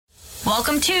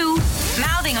Welcome to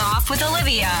Mouthing Off with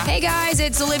Olivia. Hey guys,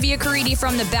 it's Olivia Caridi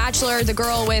from The Bachelor, the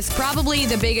girl with probably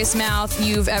the biggest mouth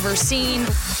you've ever seen.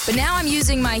 But now I'm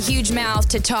using my huge mouth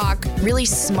to talk really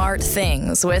smart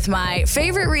things with my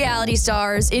favorite reality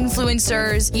stars,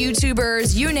 influencers,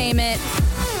 YouTubers, you name it.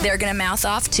 They're gonna mouth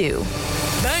off too.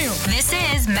 Bam. This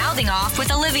is Mouthing Off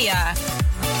with Olivia.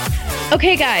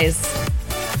 Okay, guys.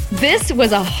 This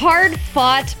was a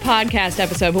hard-fought podcast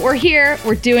episode, but we're here.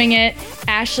 We're doing it.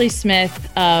 Ashley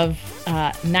Smith of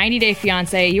 90 Day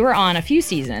Fiancé. You were on a few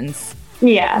seasons.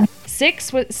 Yeah.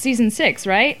 Season 6,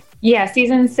 right? Yeah,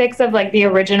 season 6 of like the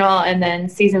original, and then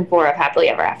season 4 of Happily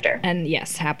Ever After. And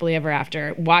yes, Happily Ever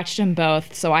After. Watched them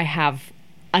both, so I have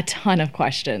a ton of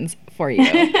questions for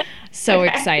you. So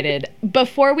excited.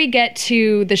 Before we get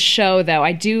to the show, though,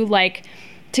 I do like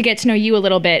to get to know you a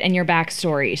little bit and your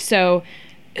backstory. So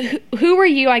who were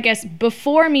you, I guess,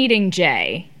 before meeting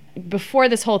Jay, before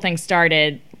this whole thing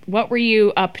started? What were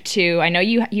you up to? I know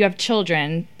you have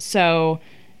children, so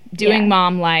doing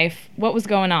mom life. What was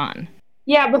going on?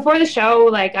 Yeah, before the show,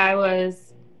 like I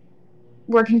was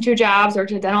working 2 jobs,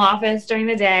 worked at a dental office during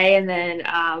the day, and then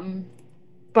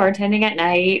bartending at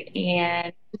night,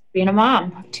 and just being a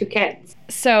mom of 2 kids.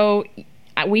 So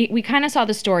we kind of saw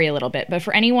the story a little bit, but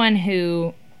for anyone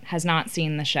who has not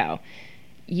seen the show,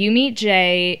 you meet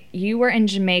Jay, you were in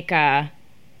Jamaica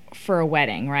for a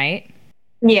wedding, right?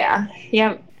 Yeah,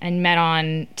 yep. And met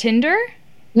on Tinder?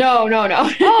 No.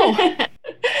 Oh.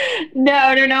 No.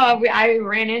 I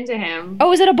ran into him. Oh, it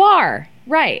was at a bar.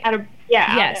 Right.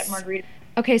 Yes. At Margarita.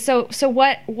 Okay, so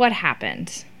what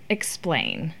happened?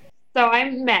 Explain. So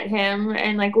I met him,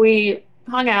 and like we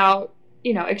hung out,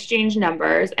 exchanged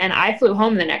numbers, and I flew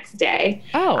home the next day.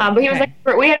 Oh, but he was like,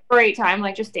 we had a great time,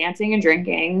 like just dancing and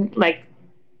drinking. Like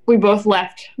we both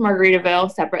left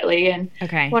Margaritaville separately and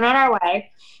went on our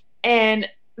way. And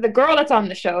the girl that's on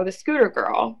the show, the scooter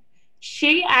girl,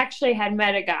 she actually had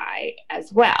met a guy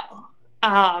as well.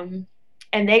 And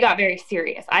they got very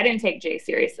serious. I didn't take Jay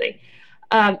seriously.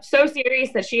 So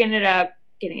serious that she ended up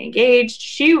getting engaged.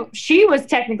 She was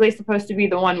technically supposed to be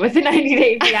the one with the 90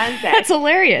 Day Fiancé. That's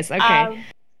hilarious. Okay.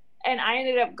 And I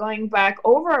ended up going back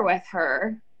over with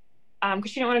her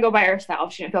because she didn't want to go by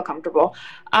herself. She didn't feel comfortable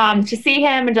to see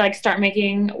him and to like start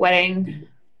making wedding,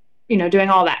 doing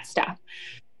all that stuff.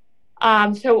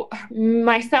 So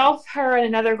myself, her, and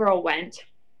another girl went,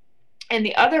 and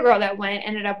the other girl that went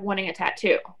ended up wanting a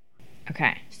tattoo.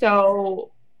 Okay.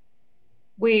 So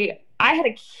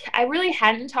I really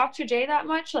hadn't talked to Jay that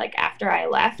much, like after I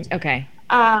left. Okay.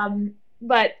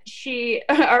 But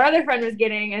our other friend was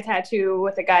getting a tattoo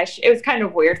with a guy. It was kind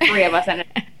of weird. 3 of us and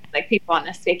like people on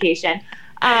this vacation.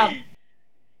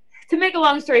 To make a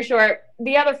long story short,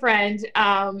 the other friend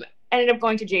ended up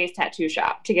going to Jay's tattoo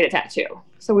shop to get a tattoo.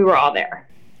 So we were all there.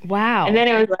 Wow. And then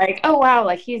it was like, oh wow,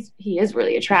 like he is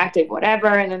really attractive, whatever.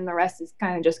 And then the rest is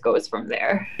kind of just goes from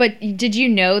there. But did you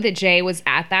know that Jay was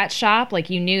at that shop? Like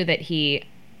you knew that he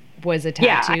was a tattoo?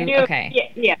 Yeah, I knew.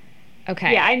 Okay. Yeah.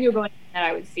 Okay. Yeah, I knew going in that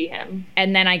I would see him.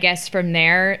 And then I guess from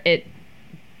there it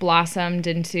blossomed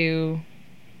into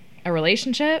a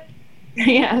relationship?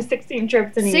 Yeah, 16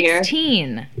 trips in a year.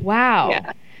 16. Wow.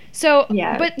 Yeah. So,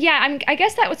 yeah. But yeah, I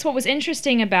guess that was what was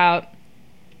interesting about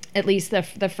at least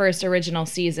the first original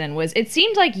season was it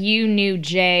seemed like you knew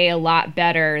Jay a lot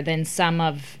better than some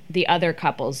of the other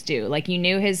couples do. Like you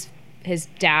knew his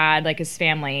dad, like his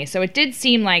family. So it did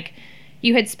seem like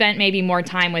you had spent maybe more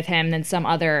time with him than some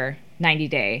other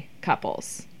 90-day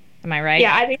couples. Am I right?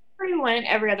 Yeah, I think we went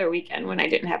every other weekend when I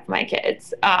didn't have my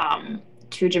kids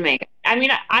to Jamaica. I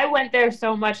mean, I went there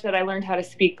so much that I learned how to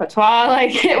speak patois.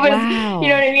 Like it was, wow. You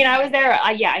know what I mean? I was there.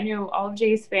 I knew all of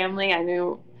Jay's family. I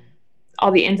knew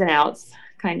all the ins and outs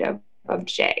kind of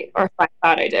Jay, or I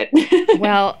thought I did.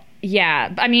 Well,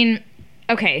 yeah. I mean,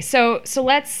 okay. So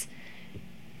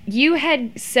you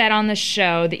had said on the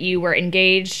show that you were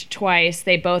engaged twice.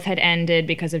 They both had ended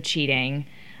because of cheating.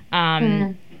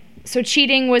 So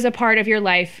cheating was a part of your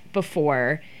life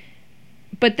before,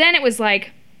 but then it was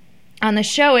like on the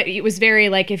show, it was very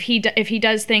like if he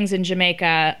does things in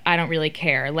Jamaica, I don't really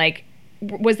care. Like,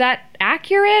 was that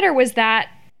accurate or was that?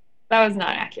 That was not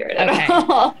accurate at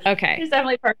all. Okay. There's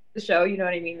definitely parts of the show, you know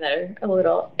what I mean, that are a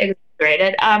little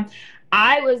exaggerated.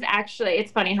 I was actually,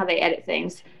 it's funny how they edit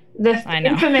things. The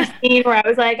infamous scene where I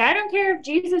was like, I don't care if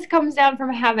Jesus comes down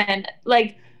from heaven.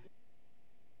 Like,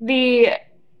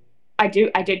 I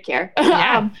did care.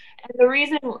 Yeah. And the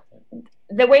reason,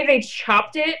 the way they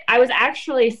chopped it, I was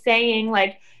actually saying,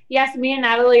 like, yes, me and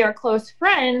Natalie are close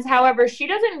friends. However, she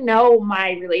doesn't know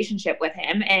my relationship with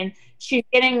him, and she's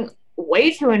getting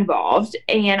way too involved.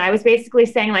 And I was basically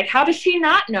saying, like, how does she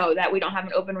not know that we don't have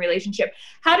an open relationship?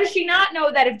 How does she not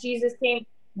know that if Jesus came,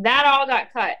 that all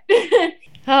got cut?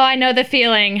 Oh, I know the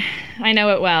feeling. I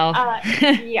know it well.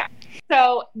 Yeah.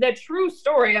 So the true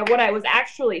story of what I was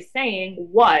actually saying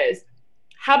was,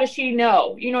 how does she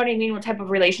know? You know what I mean? What type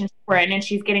of relationship we're in, and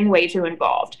she's getting way too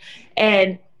involved.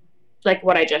 And like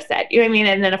what I just said, you know what I mean?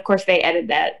 And then of course they edited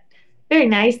that very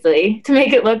nicely to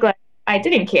make it look like I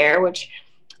didn't care, which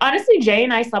honestly, Jay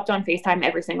and I slept on FaceTime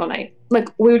every single night. Like,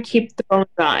 we would keep the phones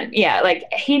on. Yeah, like,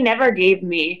 he never gave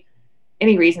me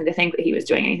any reason to think that he was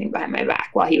doing anything behind my back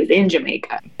while he was in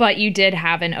Jamaica. But you did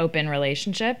have an open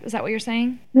relationship? Is that what you're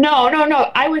saying? No.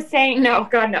 I was saying, no,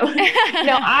 God, no.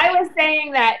 No, I was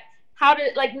saying that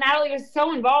like, Natalie was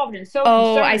so involved and so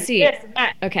concerned. I see. This and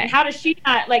that. Okay. How does she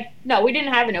not, like, no, we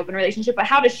didn't have an open relationship, but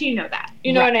how does she know that?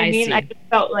 You know what I mean? I just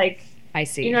felt like, I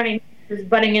see. You know what I mean? Was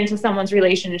butting into someone's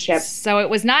relationship. So it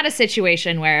was not a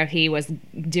situation where if he was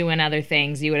doing other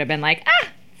things, you would have been like,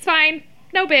 it's fine,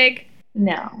 no big.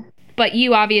 No. But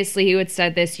you obviously, who had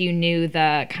said this, you knew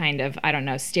the kind of, I don't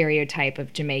know, stereotype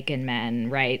of Jamaican men,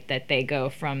 right? That they go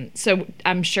from, so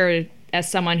I'm sure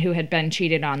as someone who had been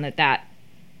cheated on, that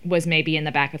was maybe in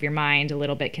the back of your mind a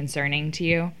little bit concerning to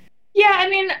you. Yeah, I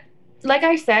mean, like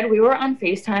I said, we were on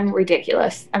FaceTime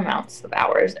ridiculous amounts of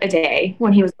hours a day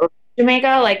when he was over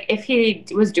Jamaica. Like, if he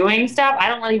was doing stuff, I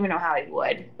don't really even know how he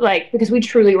would, like, because we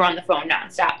truly were on the phone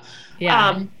nonstop.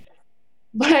 Yeah.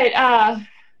 But I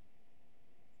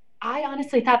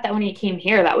honestly thought that when he came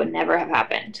here, that would never have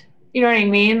happened. You know what I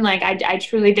mean? Like, I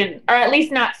truly didn't, or at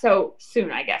least not so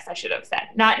soon, I guess I should have said.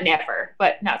 Not never,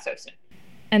 but not so soon.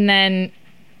 And then,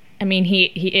 I mean,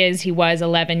 he was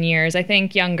 11 years, I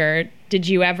think, younger. Did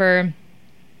you ever,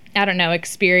 I don't know,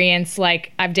 experience,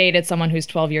 like, I've dated someone who's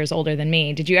 12 years older than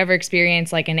me. Did you ever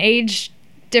experience, like, an age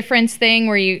difference thing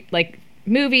where you, like,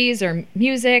 movies or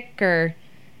music or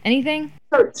anything?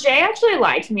 So Jay actually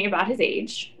lied to me about his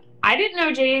age. I didn't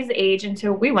know Jay's age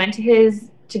until we went to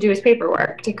do his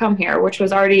paperwork to come here, which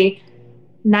was already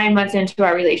 9 months into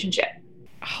our relationship.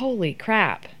 Holy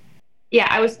crap. Yeah,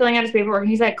 I was filling out his paperwork, and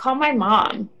he's like, call my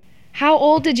mom. How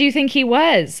old did you think he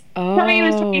was? Oh. He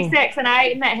was 26, and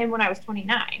I met him when I was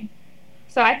 29.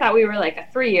 So I thought we were like a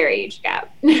 3-year age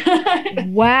gap.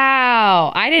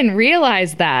 Wow. I didn't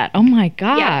realize that. Oh, my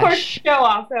gosh. Yeah, of course, the show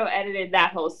also edited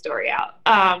that whole story out.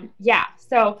 Yeah,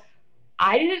 so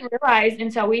I didn't realize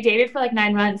until we dated for like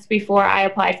 9 months before I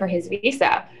applied for his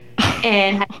visa.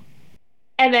 And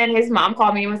then his mom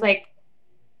called me and was like,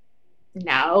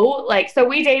 no. Like, so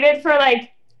we dated for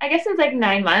like, I guess it was like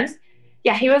 9 months.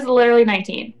 Yeah, he was literally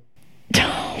 19.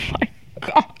 Oh my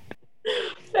God.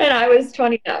 And I was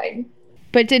 29.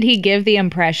 But did he give the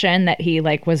impression that he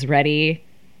like was ready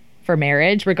for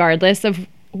marriage regardless of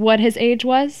what his age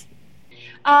was?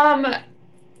 I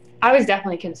was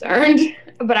definitely concerned,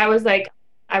 but I was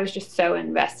just so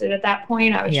invested at that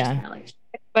point. I was just kind of like,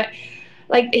 but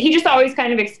like, he just always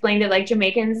kind of explained it like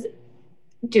Jamaicans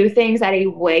do things at a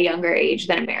way younger age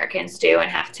than Americans do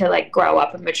and have to like grow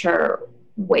up and mature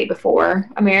way before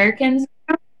Americans.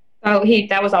 So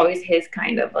that was always his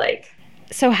kind of like.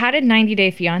 So how did 90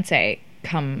 Day Fiancé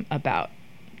come about,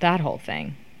 that whole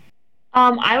thing?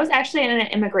 I was actually in an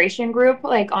immigration group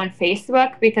like on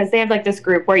Facebook, because they have like this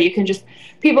group where you can just,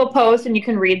 people post and you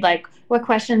can read like what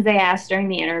questions they asked during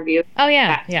the interview. Oh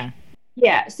yeah. Yeah.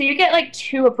 Yeah. So you get like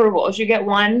 2 approvals. You get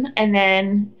one, and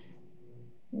then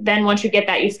once you get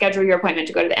that, you schedule your appointment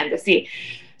to go to the embassy.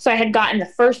 So I had gotten the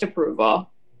first approval,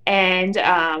 and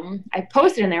I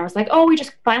posted in there, was like, oh, we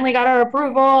just finally got our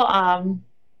approval.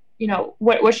 You know,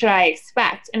 what should I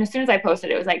expect? And as soon as I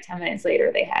posted, it was like 10 minutes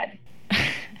later they had.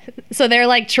 So they're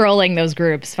like trolling those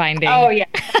groups, finding. Oh yeah,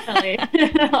 definitely.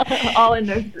 All in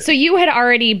those groups. So you had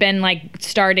already been like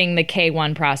starting the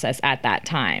K1 process at that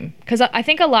time, because I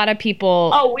think a lot of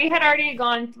people. Oh, we had already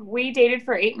we dated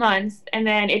for 8 months, and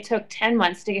then it took 10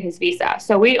 months to get his visa.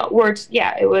 So we worked.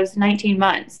 Yeah, it was 19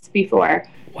 months before.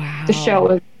 Wow. The show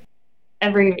was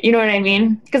you know what I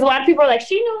mean? Because a lot of people are like,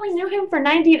 she only knew him for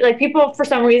 90. Like, people for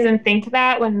some reason think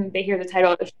that when they hear the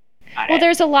title of the show. Well,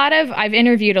 there's I've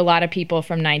interviewed a lot of people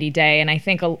from 90 Day, and I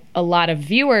think a lot of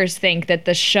viewers think that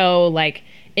the show like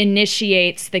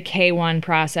initiates the K1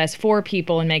 process for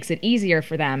people and makes it easier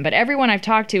for them. But everyone I've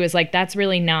talked to is like, that's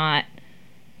really not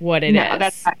what it is. No,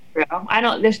 that's not true.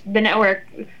 The network,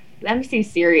 the NBC's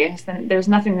serious, and there's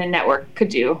nothing the network could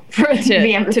do for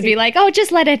the embassy. To be like, oh,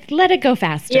 just let it go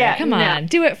faster. Yeah, come on,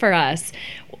 do it for us.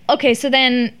 Okay, so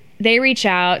then they reach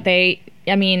out,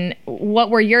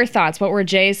 what were your thoughts? What were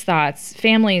Jay's thoughts,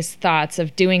 family's thoughts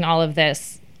of doing all of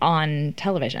this on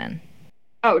television?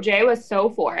 Oh, Jay was so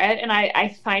for it. And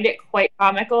I find it quite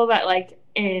comical that, like,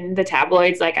 in the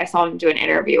tabloids, like, I saw him do an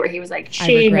interview where he was like, I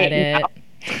regret it.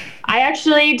 I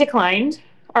actually declined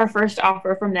our first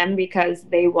offer from them because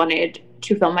they wanted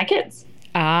to film my kids.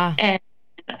 And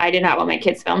I did not want my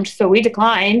kids filmed. So we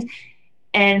declined.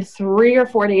 And 3 or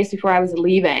 4 days before I was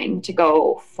leaving to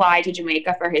go fly to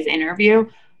Jamaica for his interview,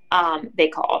 they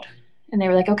called. And they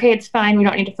were like, okay, it's fine. We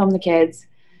don't need to film the kids.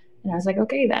 And I was like,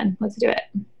 okay, then let's do it.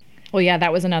 Well, yeah,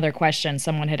 that was another question.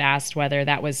 Someone had asked whether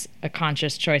that was a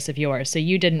conscious choice of yours. So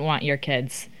you didn't want your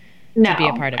kids to be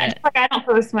a part of it. Like, I don't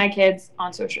post my kids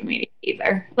on social media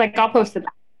either. Like, I'll post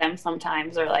about them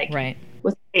sometimes, or like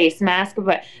with a face mask.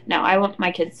 But no, I want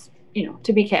my kids,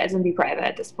 to be kids and be private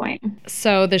at this point.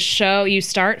 So the show, you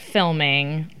start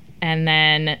filming, and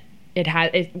then it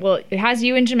has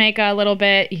you in Jamaica a little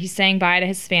bit. He's saying bye to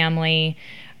his family.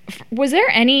 Was there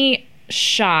any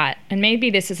shot, and maybe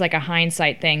this is like a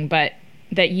hindsight thing, but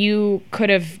that you could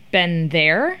have been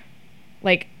there?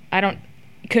 Like,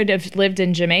 could have lived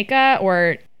in Jamaica,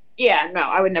 or? Yeah, no,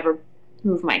 I would never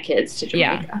move my kids to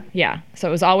Jamaica. Yeah. So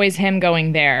it was always him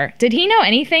going there. Did he know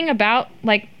anything about,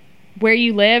 like, where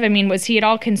you live? I mean, was he at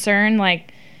all concerned,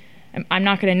 like, I'm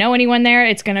not going to know anyone there,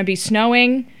 it's going to be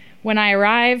snowing when I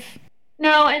arrive?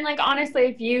 No, and, like, honestly,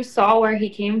 if you saw where he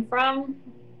came from,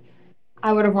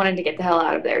 I would have wanted to get the hell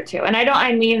out of there too. And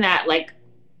I mean that, like,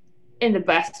 in the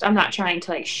best. I'm not trying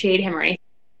to, like, shade him or anything.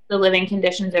 The living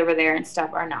conditions over there and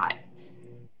stuff are not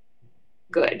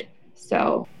good.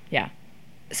 So yeah.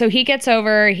 So he gets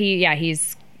over.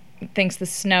 He's thinks the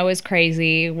snow is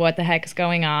crazy. What the heck's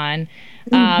going on?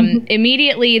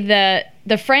 Immediately,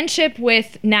 the friendship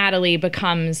with Natalie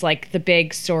becomes, like, the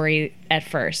big story at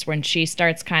first, when she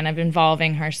starts kind of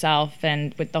involving herself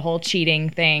and with the whole cheating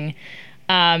thing.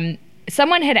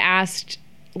 Someone had asked,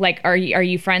 like, are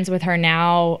you friends with her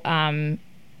now?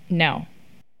 No.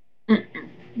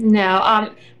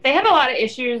 No. They have a lot of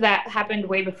issues that happened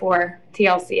way before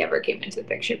TLC ever came into the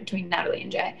picture between Natalie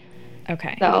and Jay.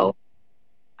 Okay. So,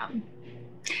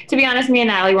 to be honest, me and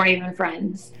Natalie weren't even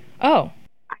friends. Oh.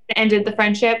 I ended the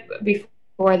friendship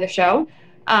before the show.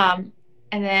 And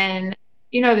then,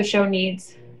 the show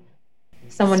needs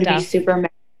someone to be super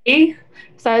messy.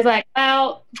 So I was like,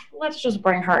 well, let's just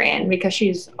bring her in because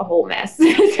she's a whole mess.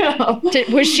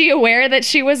 Was she aware that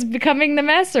she was becoming the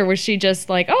mess, or was she just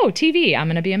like, oh, TV, I'm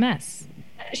going to be a mess?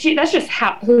 That's just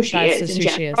who she is in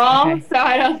general. Okay. So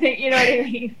I don't think, you know what I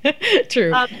mean?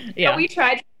 True. So we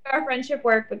tried to make our friendship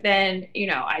work, but then,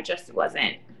 I just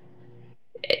wasn't.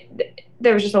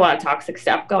 There was just a lot of toxic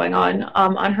stuff going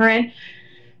on her end.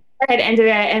 I had ended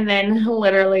it, and then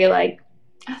literally, like,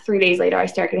 3 days later, I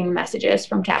start getting messages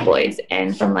from tabloids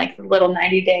and from, like, the little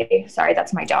 90-day. Sorry,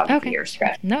 that's my dog. Okay. Ear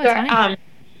scratch. No, it's fine.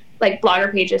 Like,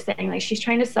 blogger pages saying, like, she's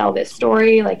trying to sell this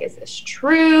story. Like, is this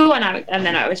true? And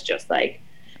then I was just like,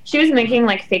 she was making,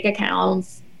 like, fake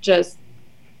accounts. Just.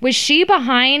 Was she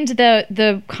behind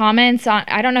the comments on?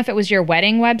 I don't know if it was your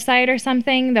wedding website or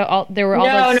something. There were all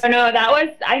No. That was.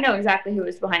 I know exactly who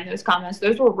was behind those comments.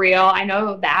 Those were real. I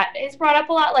know that is brought up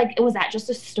a lot. Like, was that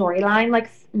just a storyline? Like,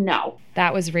 no.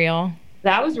 That was real.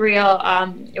 That was real.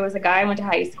 It was a guy I went to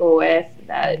high school with.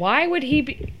 Why would he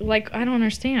be, like? I don't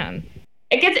understand.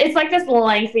 It's like this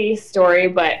lengthy story,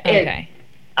 but okay.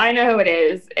 I know who it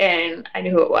is, and I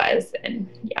knew who it was, and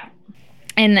yeah.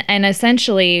 And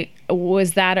essentially, it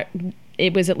was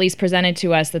at least presented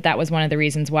to us that was one of the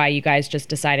reasons why you guys just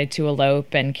decided to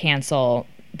elope and cancel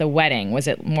the wedding. Was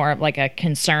it more of like a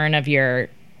concern of your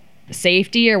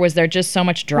safety, or was there just so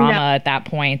much drama at that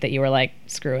point that you were like,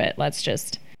 screw it, let's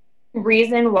just...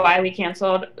 Reason why we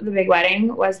canceled the big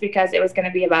wedding was because it was going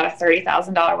to be about a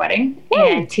 $30,000 wedding. Woo!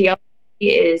 And TLC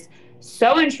is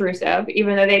so intrusive,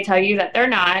 even though they tell you that they're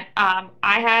not.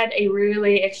 I had a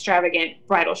really extravagant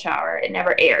bridal shower. It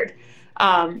never aired.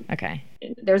 Okay.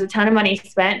 There was a ton of money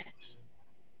spent.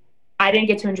 I didn't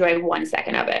get to enjoy 1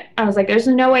 second of it. I was like, there's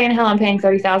no way in hell I'm paying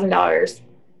 $30,000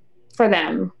 for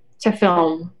them to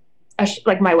film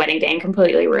like my wedding day and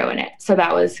completely ruin it. So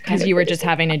that was kind of... Because you were just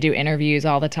having to do interviews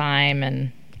all the time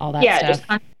and all that stuff. Yeah, just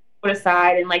put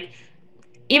aside. And, like,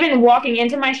 even walking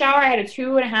into my shower, I had a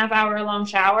 2.5 hour long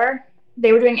shower.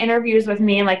 They were doing interviews with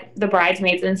me and, like, the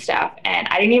bridesmaids and stuff. And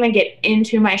I didn't even get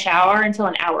into my shower until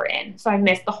an hour in. So I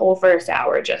missed the whole first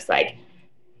hour, just, like,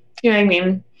 you know what I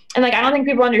mean? And, like, I don't think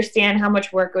people understand how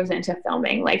much work goes into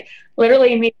filming. Like,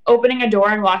 literally me opening a door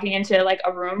and walking into, like,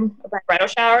 a room, a bridal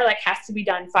shower, like, has to be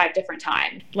done 5 different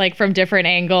times. Like, from different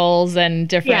angles and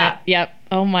different... Yeah. Yep.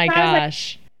 Oh, my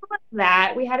gosh. Like,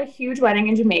 that. We had a huge wedding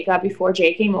in Jamaica before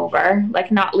Jay came over.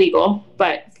 Like, not legal,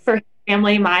 but for his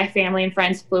family, my family and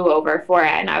friends flew over for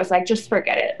it. And I was like, just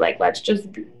forget it. Like, let's just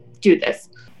do this.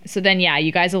 So then, yeah,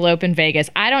 you guys elope in Vegas.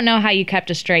 I don't know how you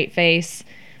kept a straight face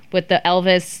with the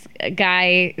Elvis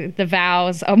guy, the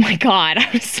vows. Oh my God. I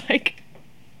was like,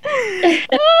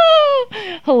 oh,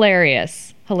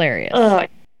 hilarious. I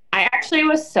actually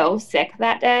was so sick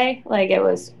that day. Like, it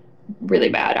was really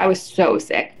bad. I was so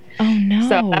sick. Oh no.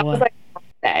 So that was like the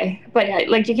day. But yeah,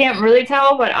 like, you can't really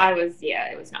tell, but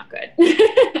it was not good.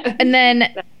 And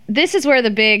then this is where the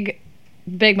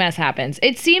big mess happens.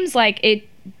 It seems like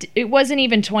it wasn't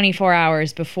even 24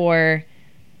 hours before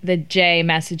the Jay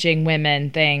messaging women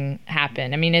thing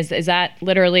happened. I mean, is that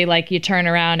literally like you turn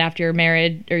around after you're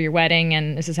married or your wedding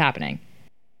and this is happening?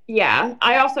 Yeah.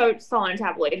 I also saw on a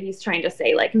tabloid, he's trying to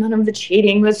say like none of the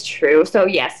cheating was true. So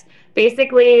yes,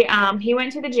 basically he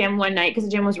went to the gym one night because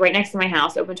the gym was right next to my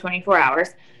house, open 24 hours.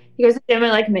 He goes to the gym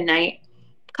at like midnight,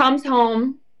 comes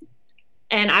home,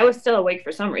 and I was still awake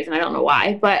for some reason. I don't know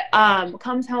why, but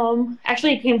comes home.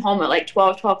 Actually, he came home at like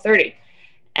 12:30.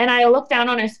 And I look down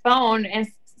on his phone and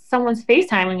someone's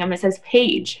FaceTiming him. It says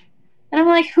Paige. And I'm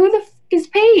like, who the f is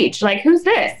Paige? Like, who's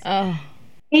this? Oh.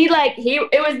 It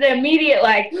was the immediate,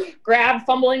 like, grab,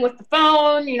 fumbling with the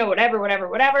phone, whatever.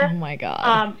 Oh my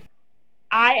God.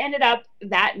 I ended up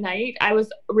that night, I was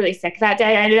really sick that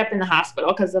day. I ended up in the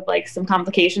hospital because of like some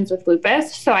complications with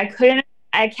lupus. So I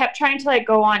kept trying to like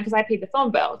go on because I paid the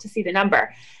phone bill to see the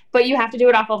number, but you have to do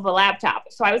it off of a laptop.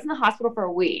 So I was in the hospital for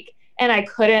a week and I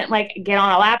couldn't like get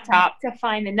on a laptop to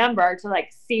find the number to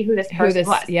like see who this person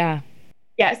was. Yeah.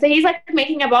 Yeah. So he's like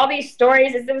making up all these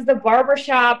stories. It was the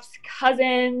barbershop's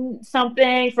cousin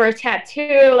something for a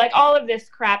tattoo, like all of this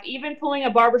crap, even pulling a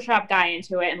barbershop guy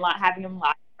into it and having him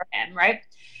lie for him. Right.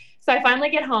 So I finally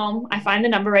get home. I find the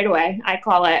number right away. I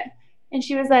call it. And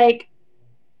she was like,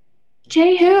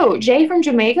 Jay who? Jay from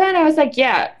Jamaica? And I was like,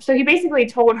 yeah. So he basically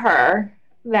told her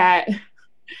that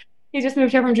he just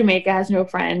moved here from Jamaica, has no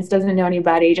friends, doesn't know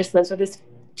anybody, just lives with his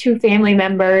 2 family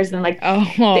members. And like,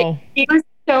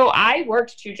 so I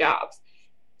worked 2 jobs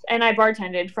and I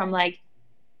bartended from like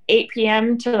 8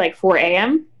 p.m. to like 4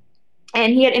 a.m.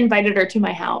 And he had invited her to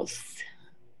my house,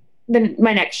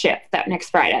 my next shift, that next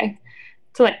Friday,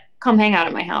 to like come hang out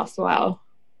at my house while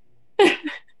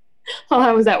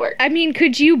I was at work. I mean,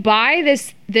 could you buy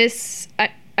this?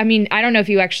 I mean, I don't know if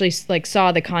you actually like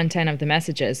saw the content of the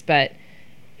messages, but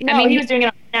no, I mean, he was doing it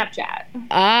on Snapchat.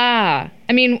 I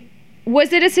mean,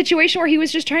 was it a situation where he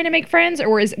was just trying to make friends, or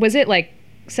was it like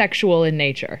sexual in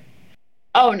nature?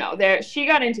 Oh no, she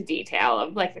got into detail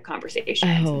of like the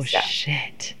conversation. Oh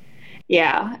shit.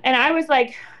 Yeah, and I was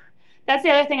like, that's the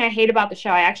other thing I hate about the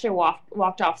show. I actually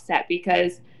walked off set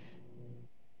because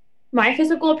my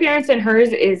physical appearance and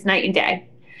hers is night and day.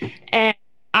 And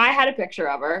I had a picture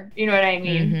of her. You know what I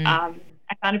mean? Mm-hmm.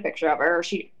 I found a picture of her.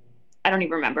 I don't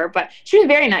even remember, but she was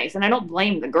very nice. And I don't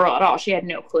blame the girl at all. She had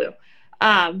no clue.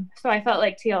 So I felt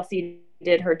like TLC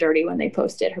did her dirty when they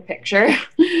posted her picture,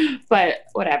 but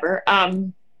whatever.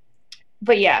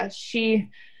 But yeah,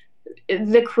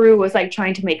 the crew was like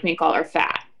trying to make me call her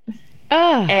fat.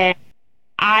 And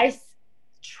I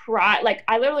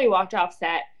literally walked off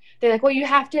set. They're like, well, you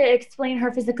have to explain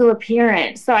her physical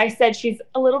appearance. So I said she's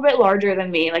a little bit larger than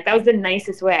me. Like, that was the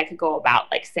nicest way I could go about,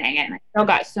 like, saying it. And I still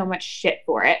got so much shit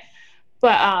for it.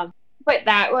 But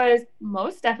that was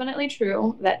most definitely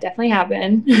true. That definitely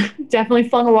happened. Definitely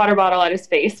flung a water bottle at his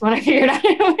face when I figured out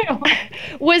who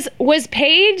it was. Was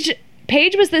Paige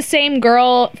was the same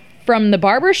girl from the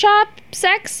barbershop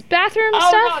sex bathroom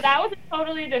stuff? Oh, no, that was a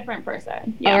totally different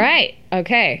person. Yeah. All right.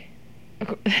 Okay.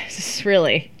 This is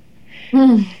really...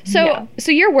 So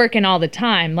you're working all the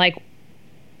time. Like,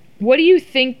 what do you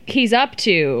think he's up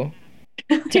to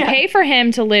pay for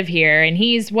him to live here? And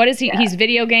he's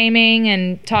video gaming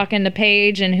and talking to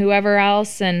Paige and whoever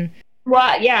else. And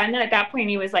well, yeah. And then at that point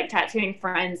he was like tattooing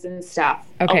friends and stuff.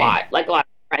 Okay. A lot of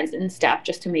friends and stuff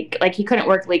just to make, like, he couldn't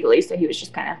work legally. So he was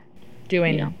just kind of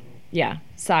doing,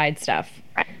 side stuff.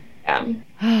 Right.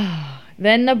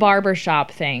 Then the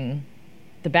barbershop thing,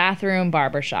 the bathroom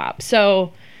barbershop.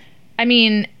 So, I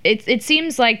mean, it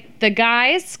seems like the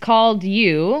guys called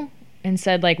you and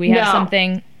said, like, we have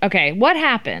something. Okay, what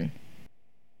happened?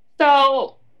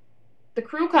 So the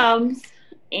crew comes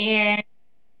and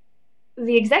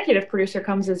the executive producer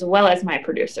comes as well as my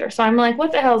producer. So I'm like,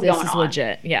 what the hell's going on? This is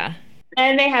legit, yeah.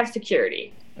 And they have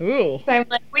security. Ooh. So I'm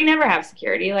like, we never have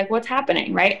security. Like, what's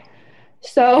happening, right?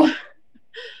 So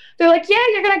they're like, yeah,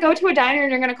 you're going to go to a diner and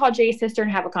you're going to call Jay's sister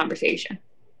and have a conversation.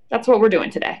 That's what we're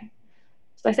doing today.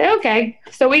 So I say, okay.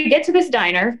 So we get to this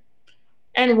diner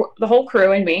and the whole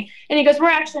crew and me. And he goes, we're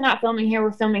actually not filming here.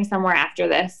 We're filming somewhere after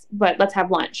this, but let's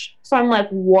have lunch. So I'm like,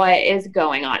 what is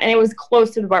going on? And it was close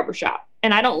to the barbershop.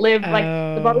 And I don't live, like,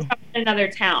 the barbershop in another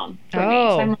town for me.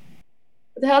 So I'm like,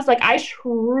 the hell? Like, I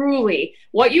truly,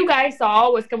 what you guys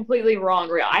saw was completely wrong,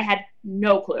 real. I had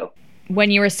no clue.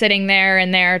 When you were sitting there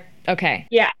and there, okay.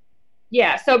 Yeah.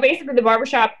 Yeah. So basically the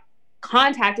barbershop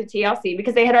contacted TLC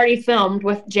because they had already filmed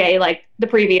with Jay, like, the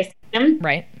previous season.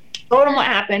 Right. Told them what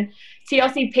happened.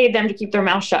 TLC paid them to keep their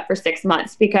mouth shut for 6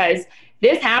 months because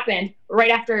this happened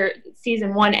right after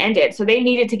season 1 ended. So they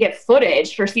needed to get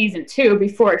footage for season 2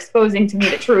 before exposing to me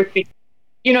the truth.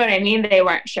 You know what I mean? They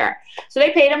weren't sure. So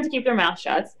they paid them to keep their mouth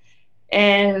shut.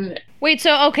 And wait,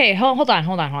 so, okay, hold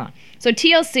on. So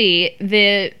TLC,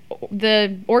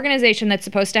 the organization that's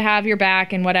supposed to have your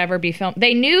back and whatever be filmed,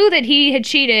 they knew that he had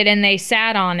cheated and they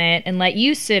sat on it and let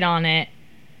you sit on it.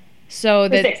 So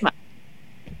for 6 months.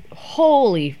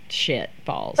 Holy shit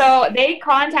balls. So they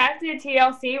contacted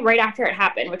TLC right after it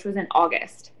happened, which was in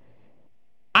August.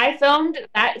 I filmed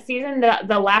that season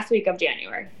the last week of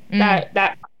January.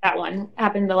 That one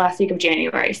happened the last week of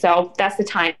January. So that's the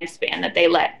time span that they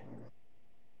let.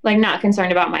 Like, not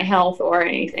concerned about my health or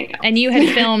anything else. And you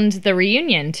had filmed the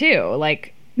reunion too,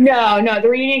 like. No, the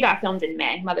reunion got filmed in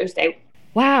May, Mother's Day.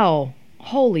 Wow.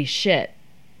 Holy shit.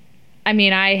 I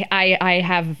mean, I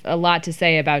have a lot to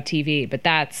say about TV, but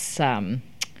that's,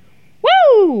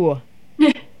 woo!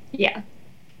 Yeah.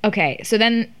 Okay, so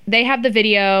then they have the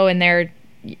video and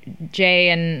Jay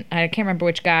and I can't remember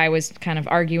which guy was kind of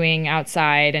arguing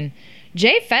outside, and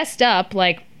Jay fessed up,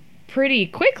 like, pretty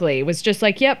quickly. Was just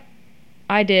like, yep,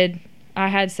 I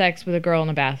had sex with a girl in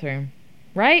the bathroom.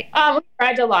 Right? We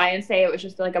tried to lie and say it was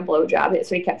just like a blowjob. That's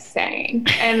what he kept saying.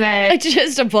 And then it's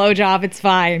just a blowjob. It's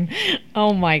fine.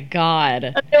 Oh my God.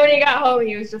 And then when he got home,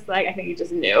 he was just like, I think he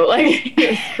just knew. Like,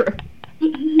 it was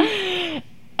true.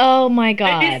 Oh my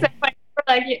God.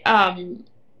 Like,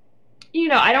 you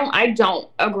know, I don't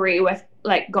agree with,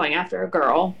 like, going after a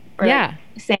girl or like,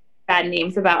 saying bad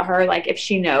names about her, like, if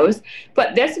she knows.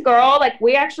 But this girl, like,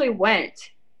 we actually went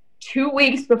 2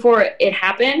 weeks before it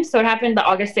happened. So it happened the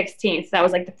August 16th. That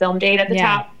was, like, the film date at the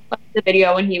top of the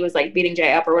video when he was, like, beating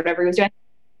Jay up or whatever he was doing.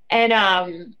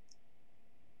 And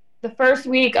the first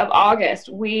week of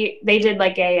August, they did,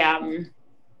 like, a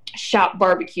shop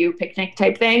barbecue picnic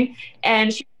type thing.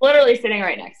 And she was literally sitting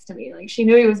right next to me. Like, she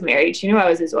knew he was married. She knew I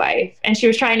was his wife. And she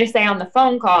was trying to say on the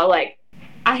phone call, like,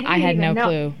 I had no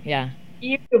clue. Yeah.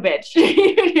 You bitch.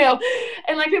 You know,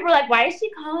 and, like, people are like, why is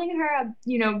she calling her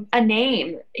a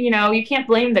name? You know, you can't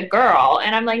blame the girl.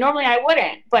 And I'm like, normally I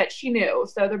wouldn't, but she knew,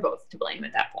 so they're both to blame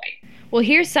at that point. Well,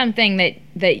 here's something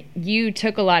that you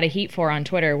took a lot of heat for on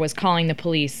Twitter, was calling the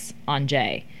police on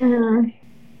Jay. Mm-hmm.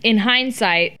 In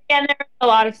hindsight, and there's a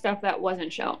lot of stuff that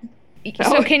wasn't shown.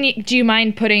 So do you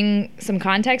mind putting some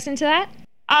context into that?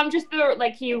 Just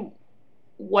like, he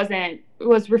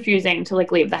was refusing to,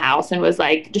 like, leave the house and was,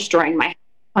 like, destroying my house,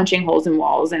 punching holes in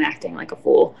walls and acting like a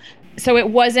fool. So it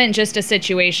wasn't just a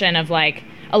situation of, like,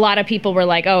 a lot of people were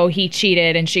like, oh, he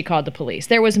cheated and she called the police.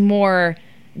 There was more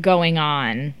going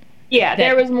on. Yeah,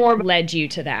 there was more. Led you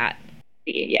to that.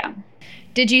 Yeah.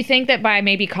 Did you think that by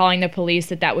maybe calling the police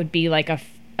that would be, like, a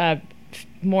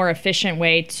more efficient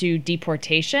way to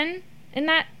deportation in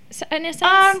a sense?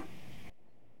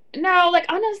 No, like,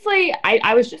 honestly,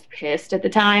 I was just pissed at the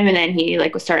time, and then he,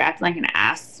 like, started acting like an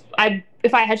ass.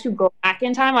 If I had to go back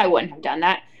in time, I wouldn't have done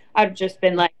that. I'd just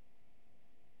been, like,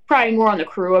 probably more on the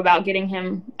crew about getting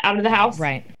him out of the house.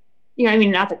 Right. You know what I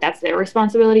mean? Not that that's their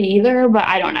responsibility either, but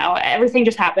I don't know. Everything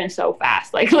just happened so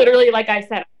fast. Like, literally, like I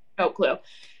said, no clue.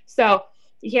 So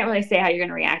you can't really say how you're going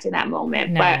to react in that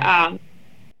moment. No. But,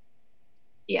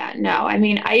 yeah, no. I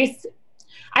mean, I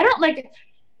don't, like,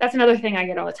 that's another thing I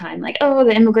get all the time. Like, oh,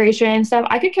 the immigration stuff.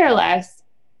 I could care less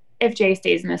if Jay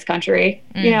stays in this country,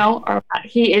 you know, or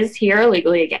he is here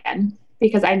illegally again,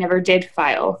 because I never did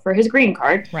file for his green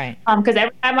card. Right. Because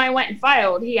every time I went and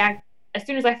filed, as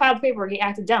soon as I filed the paperwork, he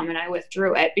acted dumb and I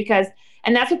withdrew it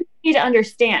and that's what people need to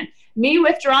understand. Me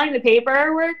withdrawing the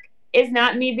paperwork is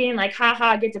not me being like,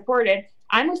 haha, get deported.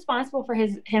 I'm responsible for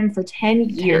him for 10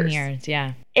 years. 10 years,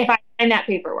 yeah. If I sign that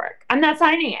paperwork, I'm not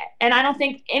signing it. And I don't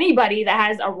think anybody that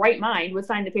has a right mind would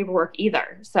sign the paperwork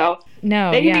either. So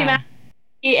no, they can be mad.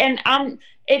 And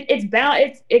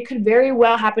it could very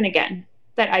well happen again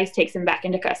that ICE takes him back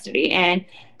into custody. And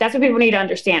that's what people need to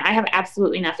understand. I have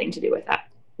absolutely nothing to do with that.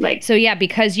 Like, so yeah,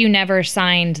 because you never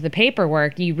signed the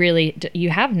paperwork, you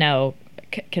have no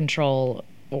control.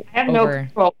 I have no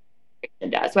control.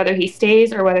 Does whether he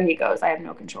stays or whether he goes, I have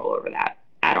no control over that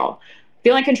at all. The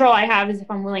only control I have is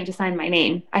if I'm willing to sign my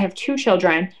name. I have 2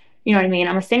 children, you know what I mean?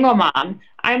 I'm a single mom.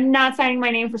 I'm not signing my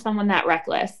name for someone that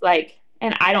reckless, like,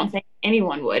 and I don't think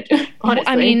anyone would, honestly.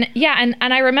 I mean, yeah, and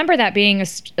I remember that being a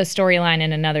storyline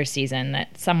in another season,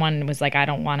 that someone was like, I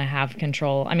don't want to have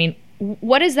control. I mean,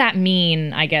 what does that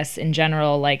mean, I guess, in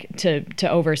general, like to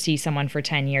oversee someone for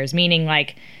 10 years? Meaning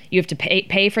like you have to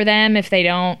pay for them if they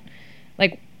don't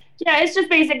like. Yeah, it's just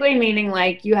basically meaning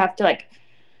like you have to like,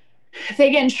 if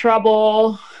they get in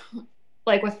trouble,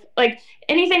 like with like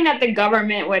anything that the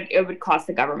government would cost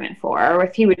the government for, or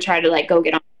if he would try to like go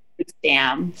get on food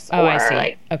stamps or I see.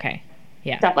 like okay.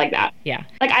 Yeah. Stuff like that. Yeah.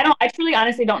 Like I truly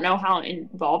honestly don't know how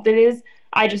involved it is.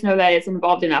 I just know that it's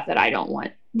involved enough that I don't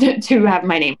want to have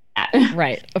my name on that.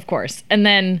 Right, of course. And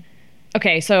then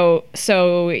okay, so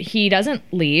he doesn't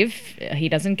leave. He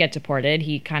doesn't get deported.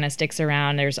 He kind of sticks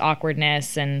around. There's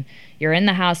awkwardness, and you're in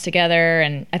the house together.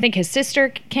 And I think his sister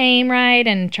came, right,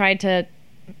 and tried to.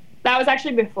 That was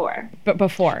actually before. But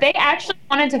before. They actually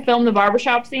wanted to film the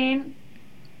barbershop scene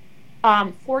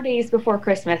 4 days before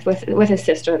Christmas with his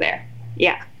sister there.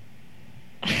 Yeah.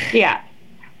 Yeah.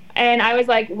 And I was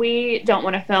like, we don't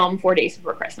want to film 4 days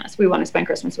before Christmas. We want to spend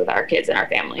Christmas with our kids and our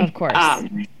family. Of course.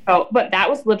 But that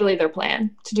was literally their plan,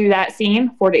 to do that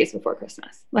scene 4 days before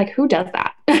Christmas. Like, who does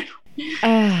that?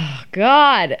 Oh,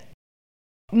 God.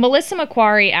 Melissa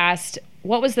McQuarrie asked,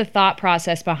 what was the thought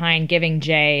process behind giving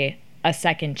Jay a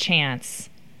second chance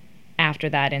after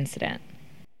that incident?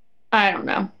 I don't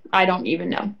know. I don't even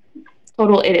know.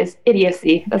 Total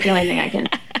idiocy. That's the only thing I can...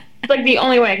 It's like the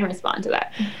only way I can respond to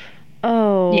that.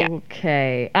 Oh, yeah.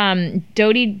 Okay.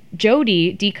 Jody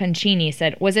DiConcini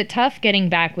said, was it tough getting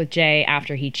back with Jay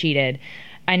after he cheated?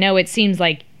 I know it seems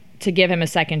like to give him a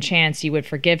second chance, you would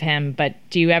forgive him, but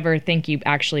do you ever think you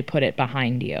actually put it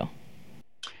behind you?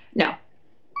 No.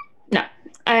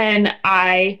 And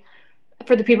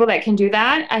for the people that can do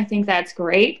that, I think that's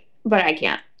great, but I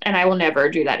can't. And I will never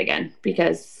do that again,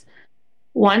 because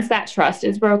once that trust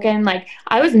is broken, like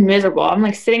I was miserable. I'm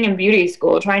like sitting in beauty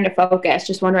school trying to focus,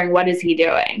 just wondering what is he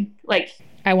doing? Like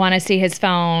I want to see his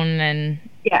phone and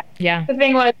yeah. The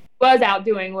thing was out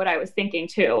doing what I was thinking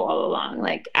too all along,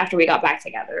 like after we got back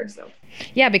together. So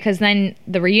yeah, because then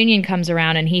the reunion comes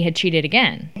around and he had cheated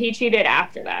again. He cheated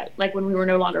after that, like when we were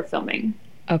no longer filming.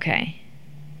 Okay.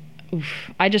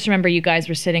 Oof. I just remember you guys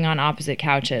were sitting on opposite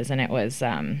couches and it was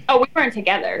we weren't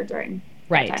together during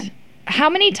right. that time.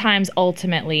 How many times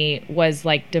ultimately was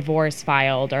like divorce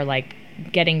filed or like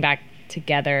getting back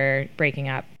together, breaking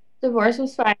up? Divorce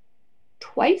was filed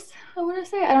twice, I want to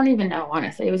say. I don't even know,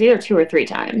 honestly. It was either 2 or 3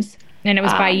 times. And it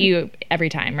was by you every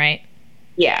time, right?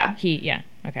 Yeah.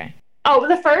 Okay. Oh,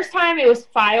 the first time it was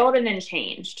filed and then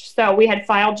changed. So we had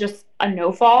filed just a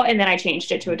no fault and then I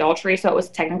changed it to adultery. So it was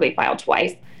technically filed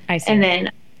twice. I see. And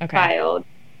then filed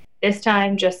this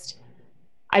time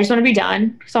I just want to be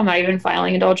done. So I'm not even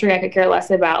filing adultery. I could care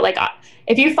less about, like,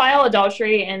 if you file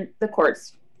adultery and the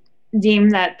courts deem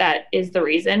that that is the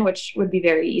reason, which would be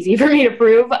very easy for me to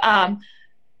prove,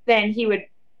 then he would,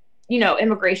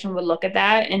 immigration would look at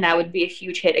that and that would be a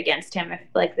huge hit against him if,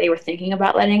 like, they were thinking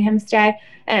about letting him stay.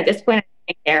 And at this point,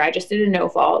 I just did a no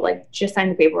fault, like, just sign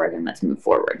the paperwork and let's move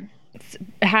forward.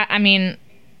 I mean,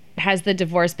 has the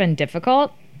divorce been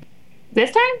difficult?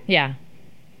 This time? Yeah.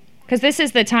 Because this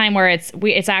is the time where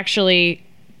it's actually,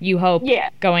 you hope,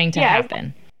 going to happen.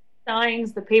 If he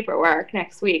signs the paperwork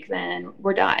next week, then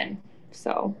we're done.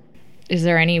 So, is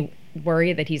there any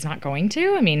worry that he's not going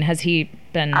to? I mean, has he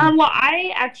been? Well,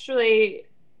 I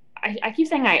keep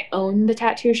saying I own the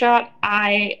tattoo shop.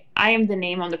 I am the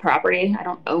name on the property. I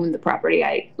don't own the property.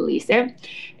 I lease it.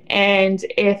 And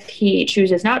if he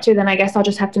chooses not to, then I guess I'll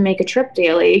just have to make a trip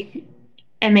daily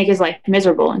and make his life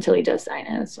miserable until he does sign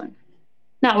it. So,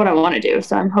 not what I want to do,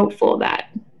 so I'm hopeful that.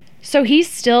 So he's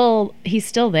still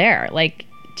there. Like,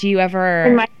 do you ever?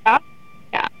 In my shop?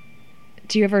 Yeah.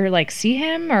 Do you ever like see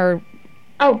him or?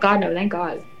 Oh God, no! Thank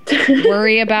God.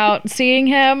 Worry about seeing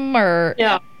him or?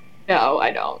 No, I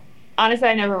don't. Honestly,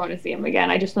 I never want to see him again.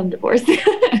 I just want divorced.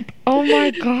 Oh my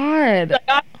God. Like,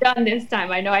 I'm done this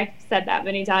time. I know I've said that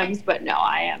many times, but no,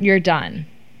 I am. You're done.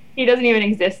 He doesn't even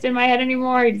exist in my head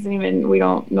anymore. We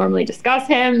don't normally discuss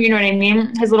him. You know what I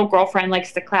mean? His little girlfriend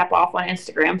likes to clap off on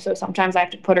Instagram, so sometimes I have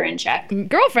to put her in check.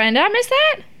 Girlfriend? Did I miss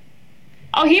that?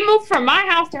 Oh, he moved from my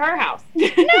house to her house.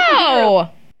 No!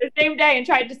 The same day and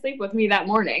tried to sleep with me that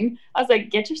morning. I was like,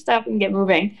 get your stuff and get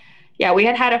moving. Yeah, we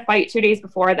had a fight 2 days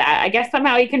before that. I guess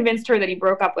somehow he convinced her that he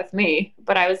broke up with me,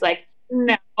 but I was like,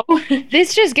 no.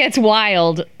 This just gets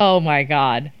wild. Oh my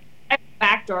God. I have a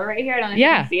back door right here. I don't know if you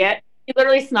can see it. He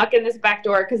literally snuck in this back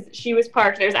door because she was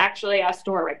parked. There's actually a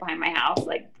store right behind my house,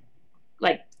 like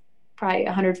probably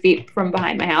 100 feet from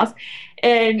behind my house.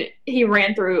 And he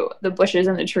ran through the bushes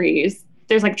and the trees.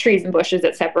 There's like trees and bushes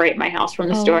that separate my house from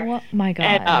the store. Oh my God.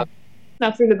 And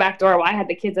snuck through the back door while I had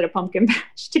the kids at a pumpkin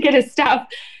patch to get his stuff.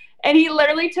 And he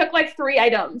literally took like 3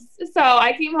 items. So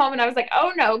I came home and I was like,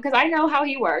 oh no, because I know how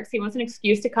he works. He wants an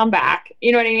excuse to come back.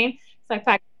 You know what I mean? So I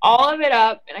packed all of it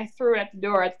up and I threw it at the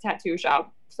door at the tattoo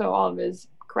shop. So all of his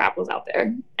crap was out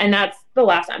there. And that's the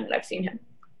last time that I've seen him.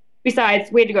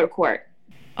 Besides, we had to go to court.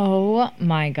 Oh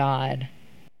my God.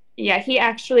 Yeah, he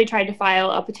actually tried to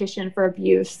file a petition for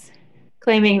abuse,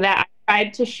 claiming that I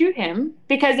tried to shoot him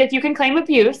because if you can claim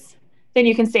abuse, then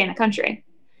you can stay in the country.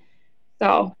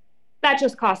 So that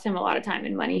just cost him a lot of time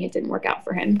and money. It didn't work out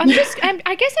for him. I guess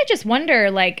I just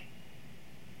wonder, like,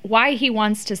 why he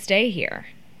wants to stay here.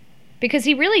 Because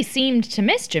he really seemed to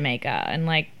miss Jamaica and,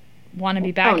 like, want to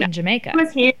be back in Jamaica. He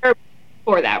was here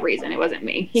for that reason. It wasn't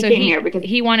me. He came here because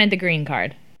he wanted the green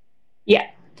card. Yeah.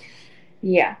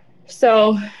 Yeah.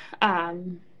 So,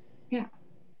 yeah.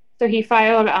 So he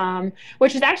filed,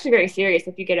 which is actually very serious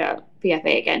if you get a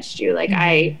PFA against you.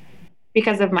 Like,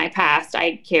 because of my past,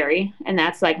 I carry, and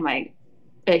that's like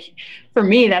for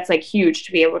me, that's like huge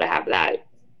to be able to have that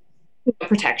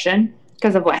protection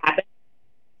because of what happened.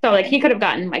 So like he could have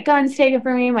gotten my guns taken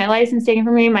from me, my license taken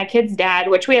from me, my kid's dad,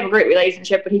 which we have a great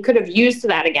relationship, but he could have used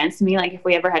that against me. Like if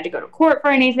we ever had to go to court for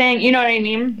anything, you know what I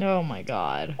mean? Oh my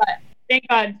God. But thank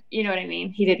God, you know what I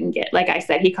mean? He didn't get, like I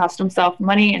said, he cost himself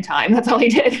money and time. That's all he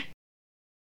did.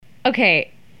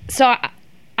 Okay. So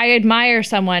I admire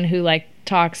someone who like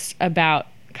talks about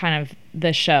kind of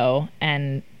the show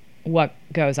and what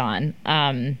goes on.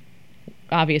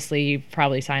 Obviously you've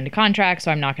probably signed a contract,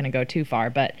 so I'm not going to go too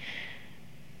far, but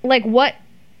like what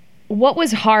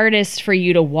was hardest for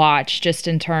you to watch just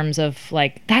in terms of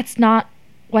like, that's not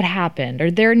what happened,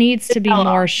 or there needs to be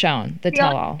more shown, the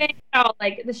tell-all.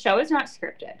 Like the show is not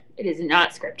scripted. It is not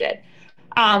scripted.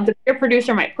 The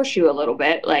producer might push you a little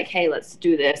bit, like, hey, let's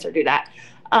do this or do that.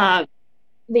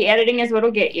 The editing is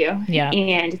what'll get you. Yeah.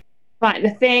 And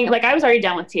the thing, like I was already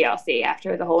done with TLC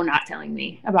after the whole not telling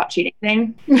me about cheating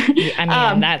thing.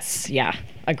 I mean, that's,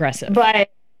 aggressive. But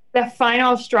the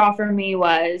final straw for me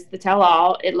was the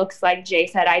tell-all. It looks like Jay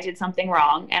said I did something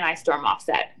wrong and I storm off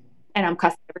set and I'm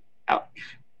cussing everything out.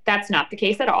 That's not the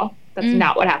case at all. That's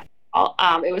not what happened at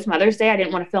all. It was Mother's Day. I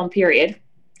didn't want to film, period.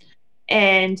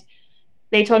 And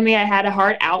they told me I had a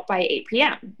hard out by 8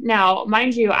 p.m. Now,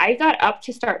 mind you, I got up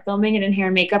to start filming it in hair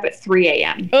and makeup at 3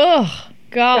 a.m. Oh,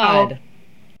 God. So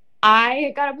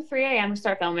I got up at 3 a.m. to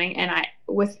start filming and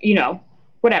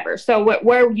whatever. So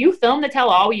where you film the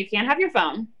tell-all, you can't have your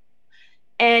phone.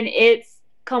 And it's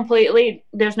completely,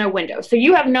 there's no window. So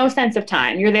you have no sense of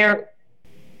time. You're there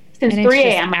since 3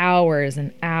 a.m. Hours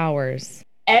and hours.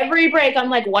 Every break, I'm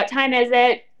like, what time is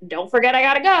it? Don't forget I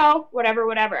gotta go. Whatever.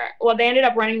 Well, they ended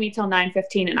up running me till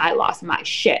 9:15 and I lost my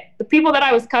shit. The people that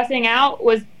I was cussing out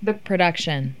was the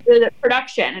production. The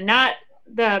production and not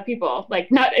the people.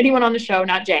 Like, not anyone on the show,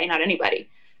 not Jay, not anybody.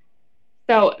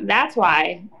 So that's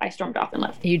why I stormed off and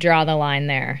left. You draw the line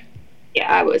there.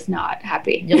 Yeah, I was not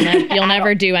happy. You'll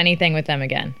never do anything with them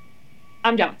again.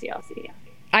 I'm done with TLC, yeah.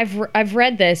 I've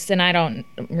read this, and I don't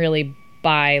really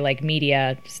buy like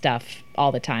media stuff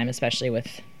all the time, especially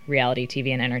with reality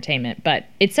TV and entertainment. But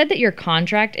it said that your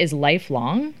contract is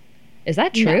lifelong. Is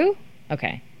that true? No.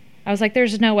 Okay. I was like,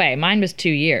 there's no way. Mine was 2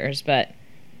 years, but.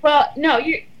 Well, no,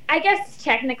 I guess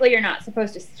technically you're not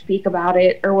supposed to speak about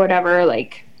it or whatever.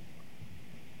 Like,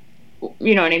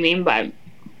 you know what I mean? But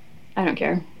I don't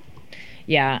care.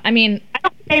 Yeah, I mean, I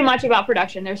don't say much about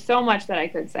production. There's so much that I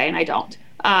could say, and I don't.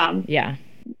 Yeah.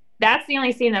 That's the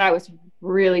only scene that I was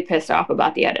really pissed off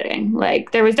about the editing.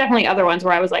 Like, there was definitely other ones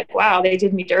where I was like, wow, they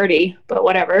did me dirty, but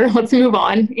whatever. Let's move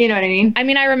on. You know what I mean? I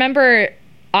mean, I remember,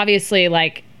 obviously,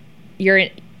 like, your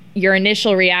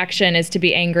initial reaction is to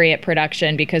be angry at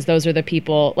production because those are the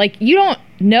people, like, you don't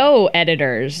know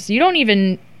editors. You don't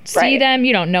even see them.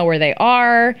 You don't know where they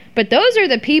are. But those are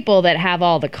the people that have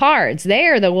all the cards. They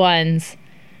are the ones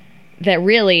that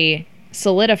really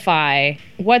solidify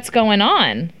what's going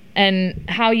on and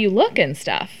how you look and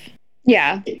stuff.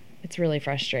 Yeah. It's really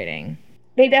frustrating.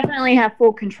 They definitely have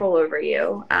full control over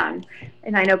you. And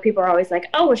I know people are always like,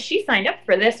 oh, well, she signed up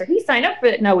for this or he signed up for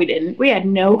it. No, we didn't. We had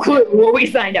no clue what we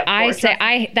signed up for. I've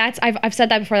said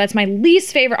that before. That's my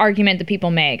least favorite argument that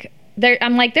people make.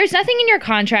 I'm like, there's nothing in your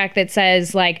contract that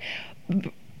says like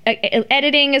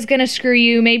editing is going to screw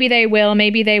you. Maybe they will,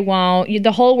 maybe they won't.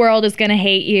 The whole world is going to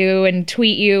hate you and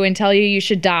tweet you and tell you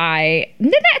should die.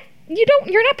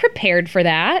 You're not prepared for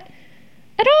that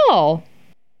at all.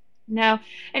 No.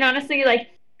 And honestly, like,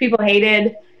 people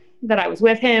hated that I was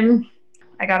with him.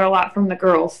 I got a lot from the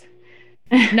girls.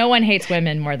 No one hates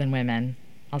women more than women.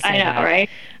 I'll say that. I know, right?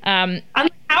 I'm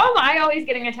like, how am I always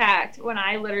getting attacked when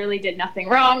I literally did nothing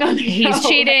wrong on the show? He's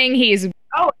cheating.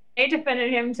 They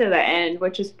defended him to the end,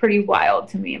 which is pretty wild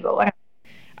to me, but whatever.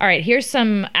 All right, here's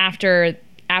some after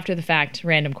the fact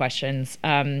random questions.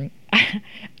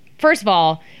 First of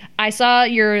all, I saw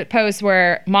your post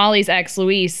where Molly's ex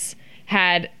Luis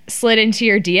had slid into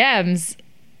your DMs.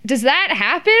 Does that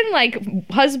happen? Like,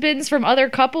 husbands from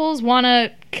other couples want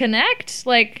to connect?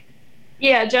 Like,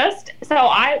 yeah, so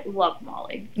I love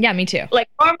Molly. Yeah, me too. Like,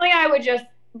 normally I would just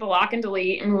block and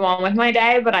delete and move on with my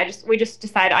day, but we just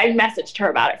decided, I messaged her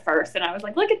about it first, and I was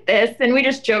like, look at this, and we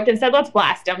just joked and said, let's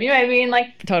blast him. You know what I mean?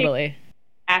 Like, totally.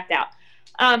 Act out.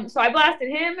 So I blasted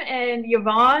him and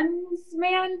Yvonne's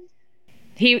man.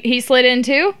 He slid in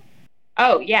too?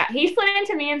 Oh, yeah. He slid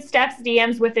into me and Steph's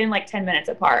DMs within like 10 minutes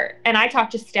apart. And I talk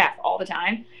to Steph all the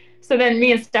time. So then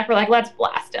me and Steph were like, let's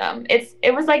blast him.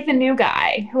 It was like the new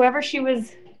guy. Whoever she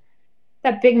was,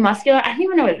 that big muscular, I don't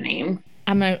even know his name.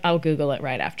 I'll Google it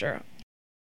right after.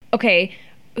 Okay.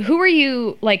 Who are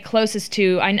you like closest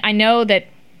to? I know that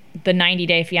the 90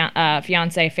 Day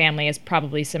Fiance family is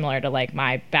probably similar to like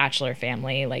my Bachelor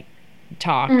family, like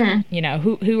talk, you know,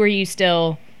 who are you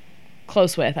still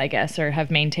close with, I guess, or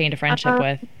have maintained a friendship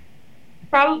with?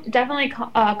 Probably definitely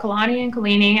Kalani and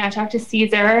Kalini. I talked to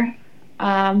Caesar.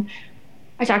 I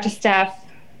talked to Steph.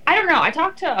 I don't know. I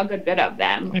talked to a good bit of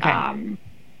them. Okay.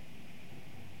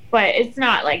 But it's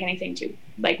not like anything too,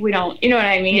 like, we don't, you know what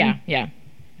I mean? Yeah.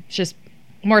 It's just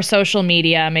more social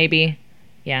media, maybe.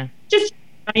 Yeah. Just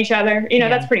on each other. You know,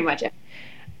 that's pretty much it.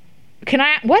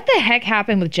 What the heck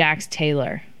happened with Jax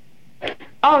Taylor?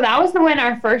 Oh, that was the one,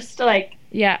 our first, like.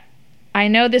 Yeah. I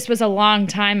know this was a long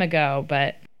time ago,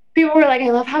 but. People were like, I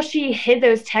love how she hid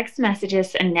those text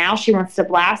messages and now she wants to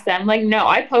blast them. Like, no,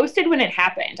 I posted when it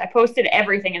happened. I posted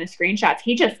everything in the screenshots.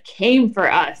 He just came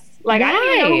for us. Like,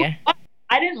 why?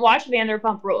 I didn't watch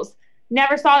Vanderpump Rules.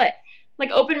 Never saw it.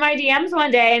 Like, opened my DMs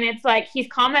one day and it's like, he's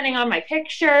commenting on my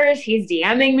pictures. He's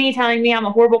DMing me, telling me I'm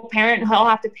a horrible parent. He'll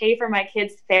have to pay for my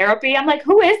kids' therapy. I'm like,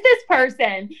 who is this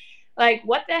person? Like,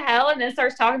 what the hell? And then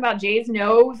starts talking about Jay's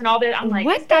nose and all this. I'm like,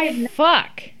 what the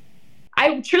fuck?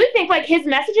 I truly think, like, his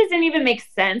messages didn't even make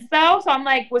sense, though. So I'm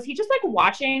like, was he just, like,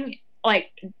 watching,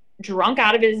 like, drunk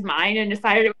out of his mind and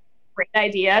decided it was a great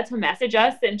idea to message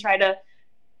us and try to...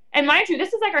 And mind you,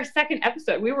 this is, like, our second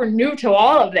episode. We were new to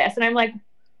all of this. And I'm like, what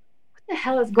the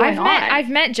hell is going on? I've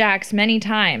met Jax many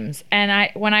times.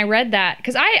 And when I read that...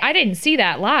 Because I didn't see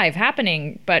that live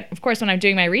happening. But, of course, when I'm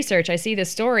doing my research, I see this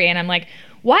story. And I'm like,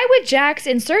 why would Jax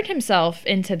insert himself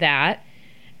into that?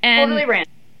 And, totally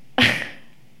random.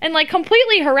 And, like,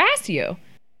 completely harass you.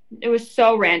 It was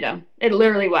so random. It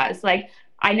literally was. Like,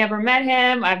 I never met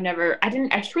him. I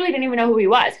truly didn't even know who he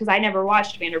was because I never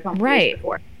watched Vanderpump Rules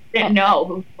before. Didn't know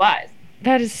who he was.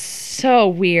 That is so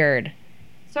weird.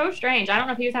 So strange. I don't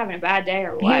know if he was having a bad day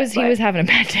or what. He was having a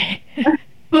bad day.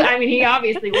 I mean, he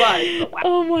obviously was. Wow.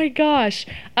 Oh, my gosh.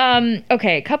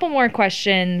 Okay, a couple more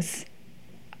questions.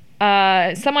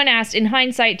 Someone asked, in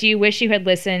hindsight, do you wish you had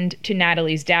listened to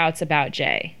Natalie's doubts about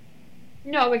Jay?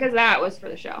 No, because that was for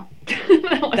the show.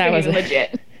 that was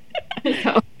legit.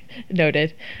 So.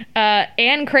 Noted.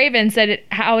 Anne Craven said,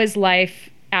 how is life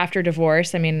after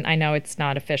divorce? I mean, I know it's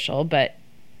not official, but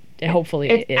hopefully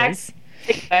it is.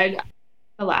 Good.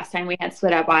 The last time we had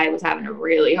split up, I was having a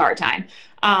really hard time.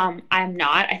 I'm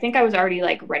not. I think I was already,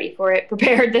 like, ready for it,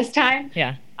 prepared this time.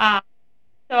 Yeah.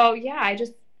 So, yeah, I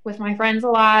just, with my friends a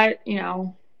lot, you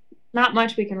know, not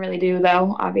much we can really do,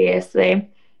 though, obviously.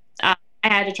 I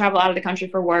had to travel out of the country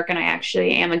for work, and I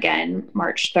actually am again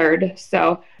March 3rd.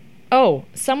 So,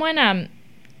 someone,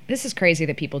 this is crazy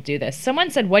that people do this. Someone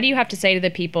said, what do you have to say to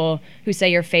the people who say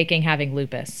you're faking having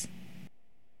lupus?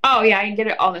 Oh, yeah, I get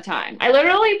it all the time. I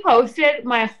literally posted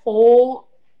my whole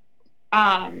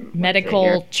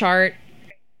medical chart.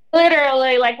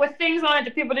 Literally, like, with things on it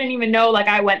that people didn't even know, like,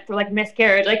 I went through, like,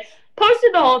 miscarriage. Like,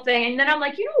 posted the whole thing, and then I'm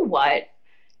like, you know what?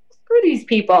 Screw these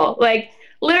people. Like,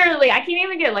 literally, I can't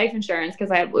even get life insurance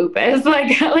because I have lupus. Like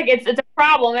it's a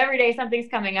problem. Every day something's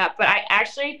coming up. But I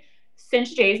actually,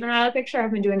 since Jay's been out of the picture,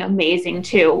 I've been doing amazing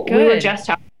too. Good. We were just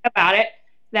talking about it,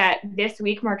 that this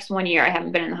week marks 1 year I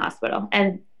haven't been in the hospital.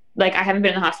 And, like, I haven't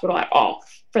been in the hospital at all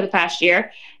for the past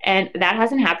year. And that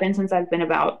hasn't happened since I've been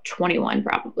about 21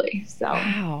 probably. So.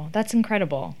 Wow, that's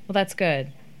incredible. Well, that's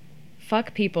good.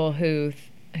 Fuck people who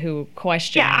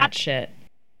question that shit.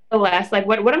 Less, like,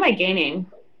 what am I gaining?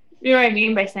 You know what I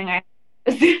mean by saying I...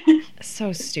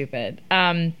 So stupid.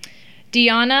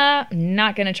 Deanna,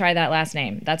 not going to try that last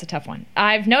name. That's a tough one.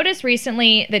 I've noticed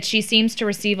recently that she seems to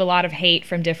receive a lot of hate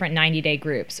from different 90-day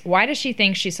groups. Why does she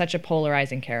think she's such a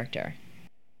polarizing character?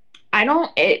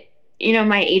 You know,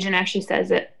 my agent actually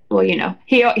says it. Well, you know,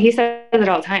 he says it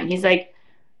all the time. He's like,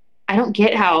 I don't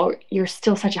get how you're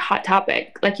still such a hot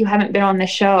topic. Like, you haven't been on this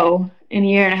show in a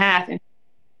year and a half. And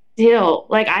still,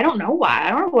 like, I don't know why. I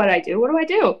don't know what I do. What do I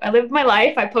do? I live my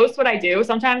life. I post what I do.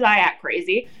 Sometimes I act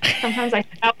crazy. Sometimes I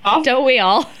spout off. Don't we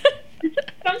all?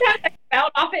 Sometimes I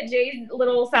spout off at Jay's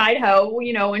little side hoe,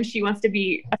 you know, when she wants to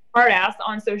be a smartass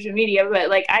on social media. But,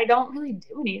 like, I don't really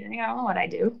do anything. I don't know what I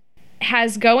do.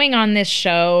 Has going on this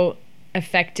show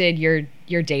affected your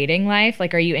dating life?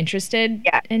 Like, are you interested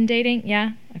in dating?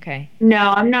 Yeah? Okay. No,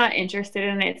 I'm not interested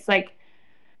in it. It's like,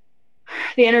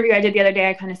 the interview I did the other day,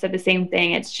 I kind of said the same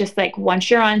thing. It's just like,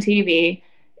 once you're on TV,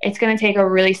 it's going to take a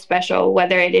really special,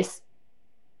 whether it is,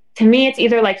 to me, it's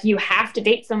either like you have to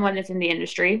date someone that's in the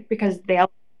industry because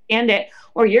they'll understand it,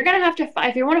 or you're going to have to,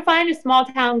 if you want to find a small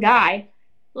town guy,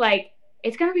 like,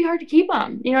 it's going to be hard to keep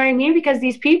them. You know what I mean? Because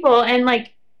these people, and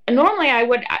like, normally I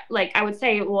would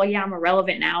say, well, yeah, I'm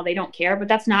irrelevant now. They don't care, but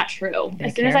that's not true.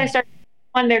 As soon as I start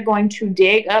one, they're going to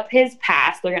dig up his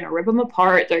past. They're going to rip him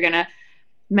apart. They're going to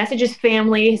message his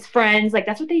family, his friends. Like,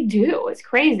 that's what they do. It's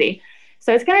crazy.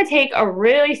 So it's going to take a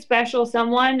really special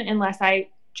someone, unless I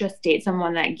just date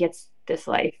someone that gets this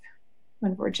life,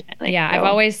 unfortunately. Yeah, so I've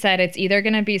always said it's either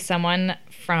going to be someone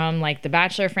from like the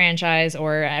Bachelor franchise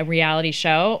or a reality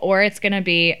show, or it's going to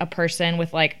be a person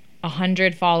with like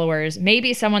 100 followers,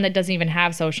 maybe someone that doesn't even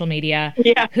have social media,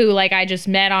 who like I just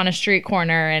met on a street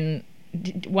corner, and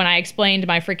when I explained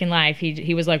my freaking life,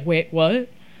 he was like, wait, what?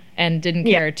 And didn't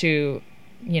care to,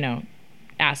 you know,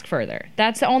 ask further.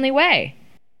 That's the only way.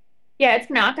 Yeah,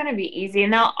 it's not going to be easy.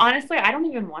 Now, honestly, I don't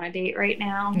even want to date right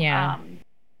now. Yeah.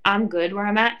 I'm good where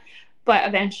I'm at, but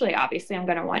eventually, obviously, I'm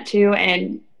going to want to,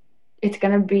 and it's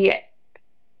going to be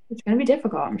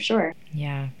difficult, I'm sure.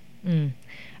 Yeah.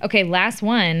 Okay, last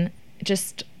one.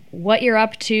 Just what you're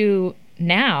up to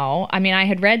now. I mean, I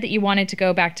had read that you wanted to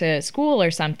go back to school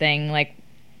or something. Like,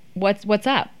 what's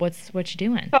up? What you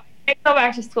doing? So I go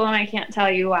back to school, and I can't tell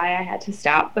you why I had to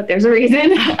stop, but there's a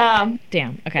reason.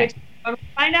 Damn. Okay. I'm gonna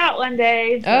find out one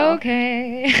day. So.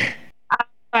 Okay.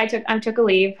 I took a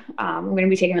leave. I'm going to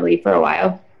be taking a leave for a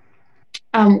while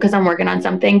because I'm working on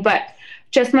something, but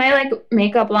just my like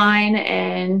makeup line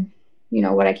and, you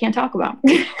know, what I can't talk about.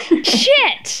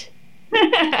 Shit.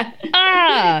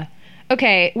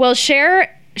 Okay. Well,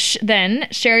 share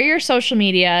your social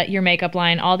media, your makeup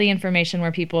line, all the information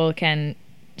where people can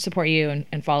support you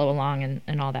and follow along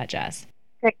and all that jazz.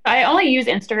 Okay. I only use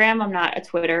Instagram. I'm not a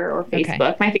Twitter or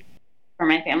Facebook. Okay. For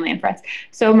my family and friends.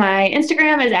 So my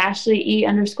Instagram is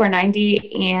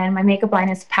AshleyE_90, and my makeup line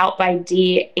is Pout by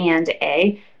D and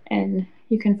A, and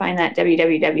you can find that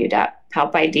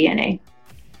www.poutbydna.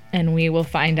 And we will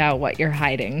find out what you're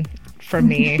hiding from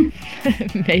me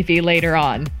maybe later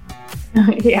on.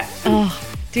 Yeah. Oh,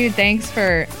 dude, thanks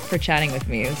for chatting with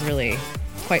me. It was really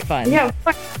quite fun. Yeah, of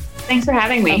course. Thanks for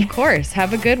having me. Of course.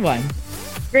 Have a good one.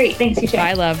 Great. Thanks, you too.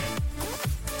 Bye, love.